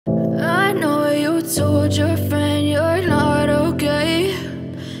told your friend you're not okay,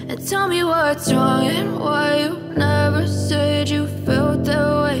 and tell me what's wrong and why you never said you felt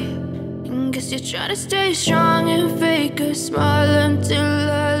that way. And guess you're trying to stay strong and fake a smile until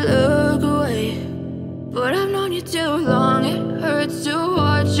I look away. But I've known you too long, it hurts to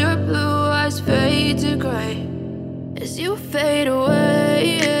watch your blue eyes fade to gray as you fade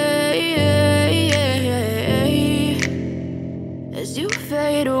away, as you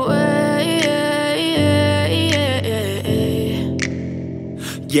fade away.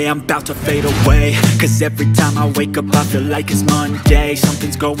 Yeah, I'm about to fade away, cause every time I wake up I feel like it's Monday.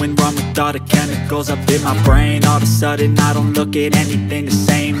 Something's going wrong with all the chemicals up in my brain. All of a sudden I don't look at anything the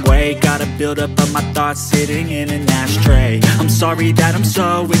same way. Got a buildup of my thoughts sitting in an ashtray. I'm sorry that I'm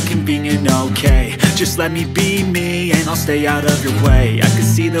so inconvenient, okay. Just let me be me and I'll stay out of your way. I can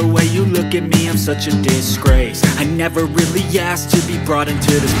see the way you look at me, I'm such a disgrace. I never really asked to be brought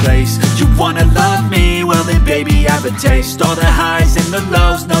into this place. You wanna love me? Well then baby I have a taste. All the highs and the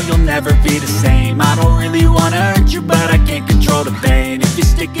lows, no, you'll never be the same. I don't really wanna hurt you, but I can't control the pain. If you're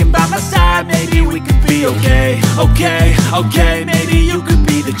sticking by my side, maybe we could be okay. Okay, maybe you could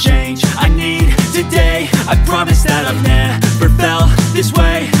be the change I need today. I promise that I've never felt this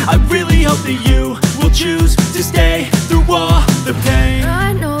way. I really hope that you will choose to stay through all the pain.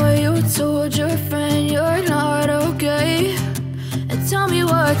 I know you told your friend you're not okay, and tell me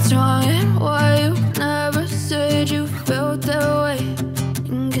what's wrong and why you never said you felt that way.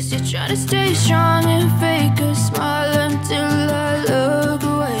 Guess you're trying to stay strong and fake a smile until I look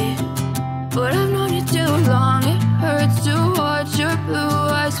away. But I've known you too long, it hurts to watch your blue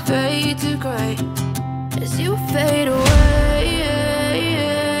eyes fade to gray as you fade away,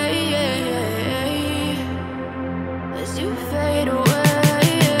 as you fade away,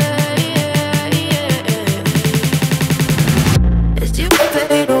 as you fade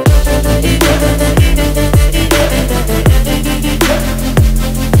away.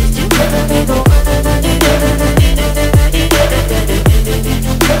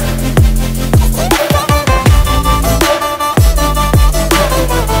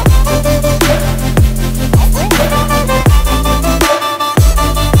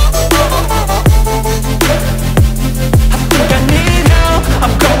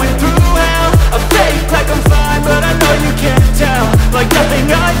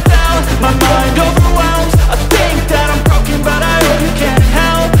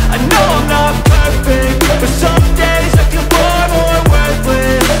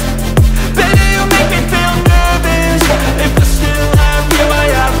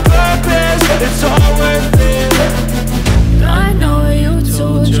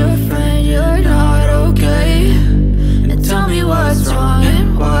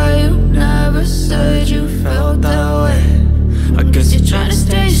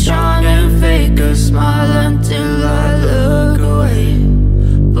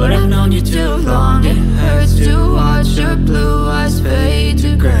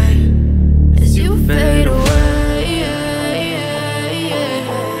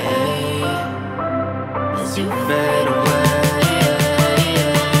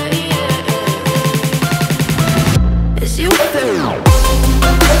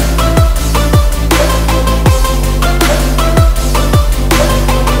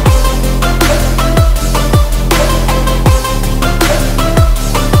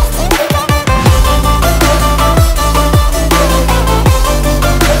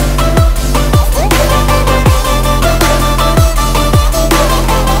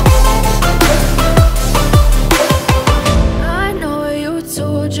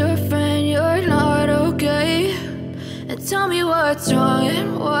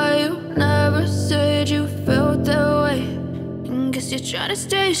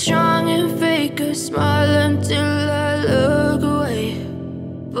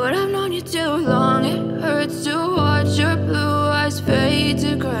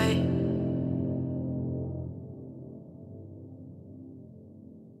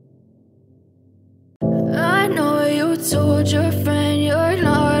 Told your friend